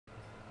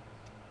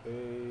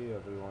Hey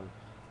everyone.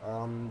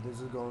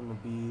 This is going to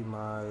be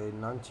my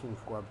 19th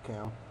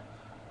webcam.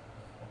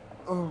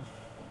 Oh,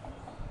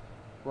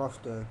 rough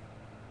day.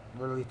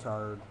 Really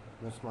tired.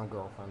 Miss my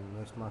girlfriend.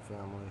 Miss my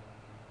family.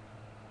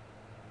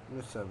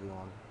 Miss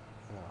everyone.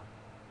 Yeah.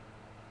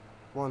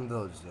 One of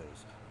those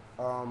days.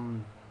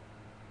 Um,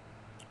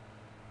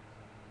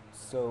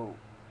 so,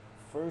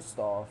 first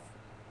off,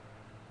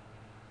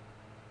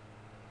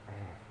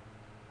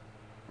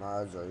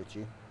 my eyes are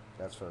itchy.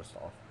 That's first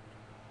off.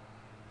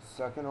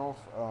 Second off,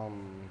 I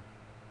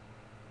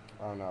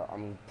don't know.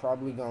 I'm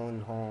probably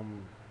going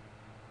home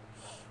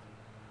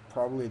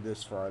probably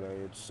this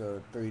Friday. It's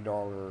a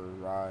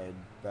 $3 ride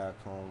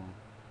back home.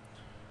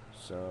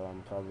 So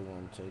I'm probably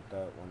going to take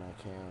that when I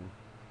can.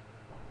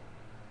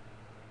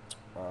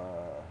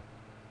 Uh,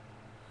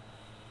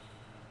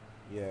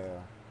 yeah,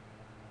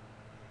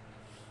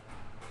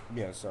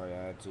 yeah. Sorry,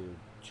 I had to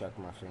check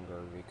my finger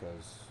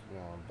because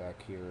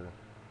back here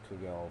could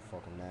get all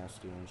fucking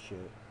nasty and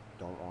shit.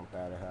 Don't want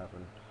that to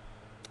happen.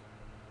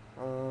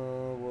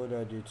 What did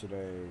I do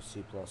today?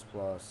 C++.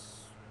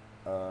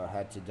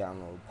 Had to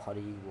download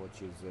Putty,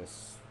 which is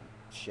this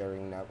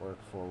sharing network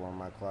for one of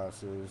my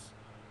classes.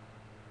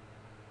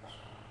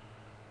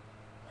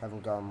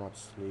 Haven't gotten much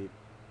sleep.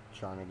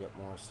 Trying to get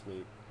more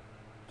sleep.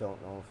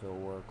 Don't know if it'll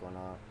work or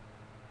not.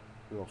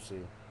 We'll see.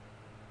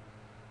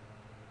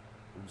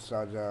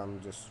 Besides that,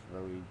 I'm just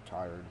really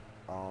tired.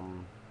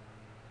 Um,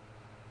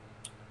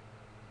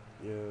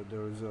 yeah, there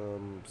was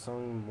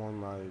some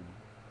one of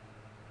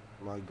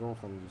my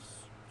girlfriend's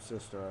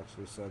sister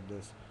actually said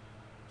this.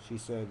 She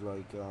said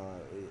like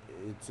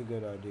it's a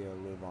good idea to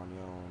live on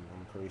your own.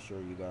 I'm pretty sure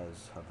you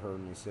guys have heard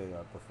me say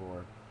that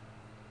before.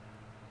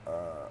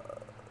 Uh,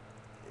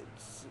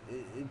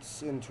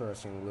 it's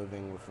interesting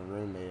living with a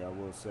roommate. I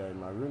will say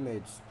my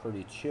roommate's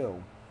pretty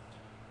chill,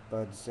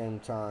 but at the same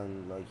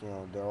time, like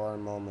there are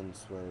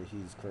moments where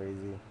he's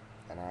crazy,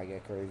 and I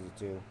get crazy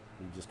too.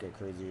 We just get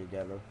crazy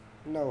together.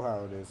 You know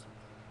how it is.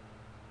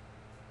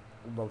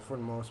 But for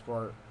the most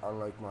part, I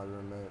like my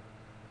roommate.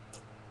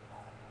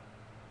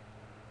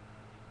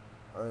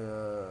 I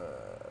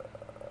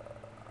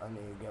need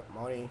to get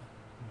money.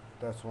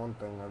 That's one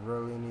thing. I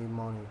really need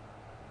money.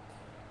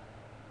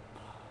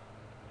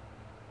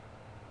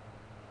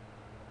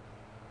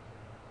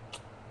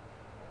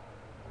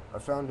 I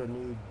found a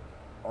new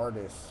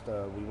artist.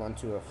 We went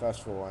to a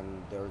festival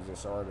and there was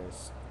this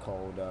artist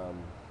called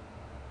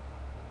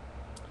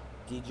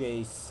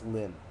DJ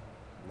Slim.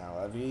 Now,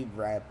 every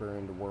rapper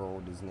in the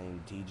world is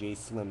named DJ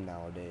Slim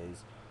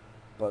nowadays.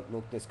 But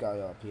look this guy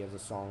up. He has a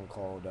song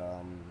called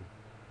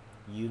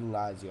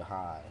Utilize Your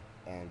High.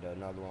 And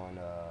another one,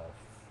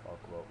 fuck,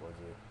 what was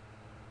it?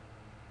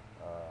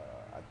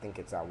 I think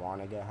it's I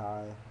Wanna Get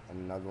High.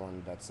 And another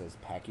one that says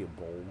Pack Your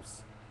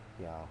Bowls.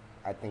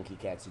 I think he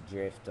catches a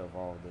drift of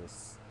all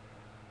his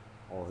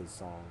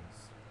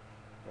songs.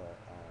 But,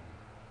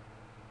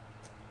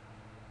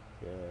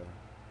 yeah,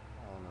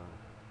 I don't know.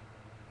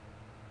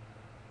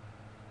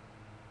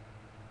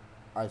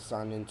 I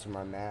signed into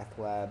my math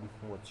lab,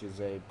 which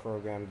is a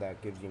program that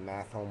gives you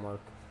math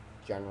homework,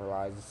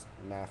 generalized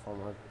math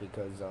homework,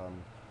 because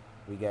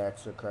we get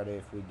extra credit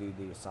if we do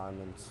the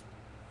assignments.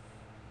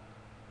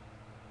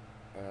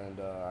 And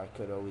I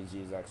could always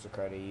use extra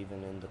credit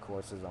even in the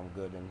courses I'm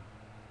good in.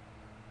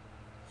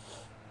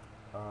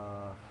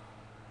 Uh,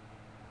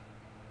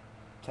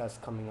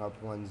 Test coming up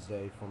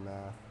Wednesday for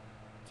math.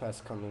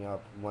 Test coming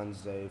up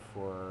Wednesday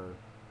for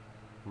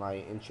my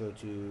intro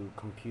to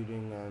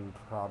computing and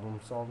problem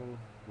solving,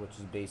 which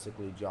is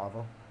basically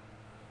Java.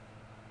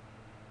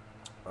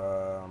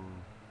 Um,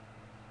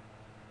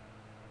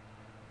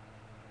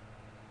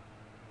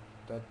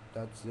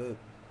 that's it,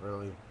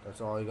 really.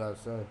 That's all I gotta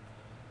say.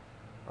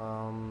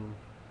 Um,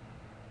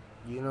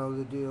 you know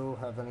the deal.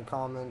 Have any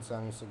comments,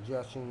 any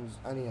suggestions,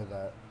 any of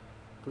that?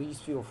 Please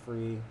feel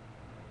free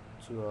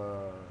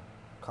to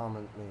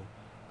comment me.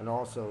 And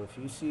also, if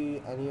you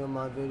see any of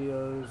my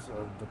videos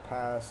of the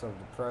past, of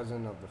the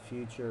present, of the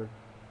future,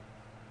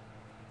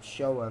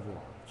 show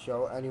everyone.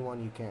 Show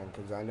anyone you can,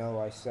 because I know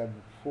I said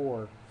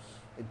before,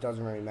 it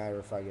doesn't really matter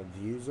if I get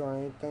views or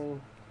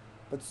anything,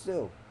 but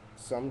still,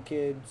 some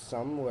kid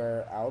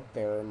somewhere out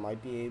there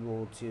might be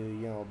able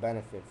to,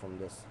 benefit from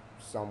this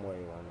some way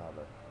or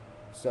another.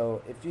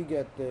 So if you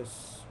get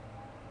this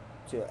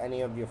to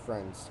any of your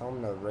friends, tell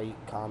them to rate,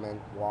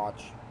 comment,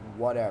 watch,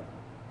 whatever.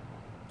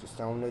 Just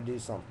tell them to do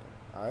something,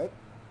 alright?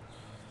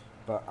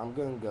 But I'm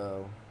gonna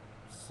go,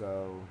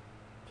 so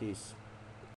peace.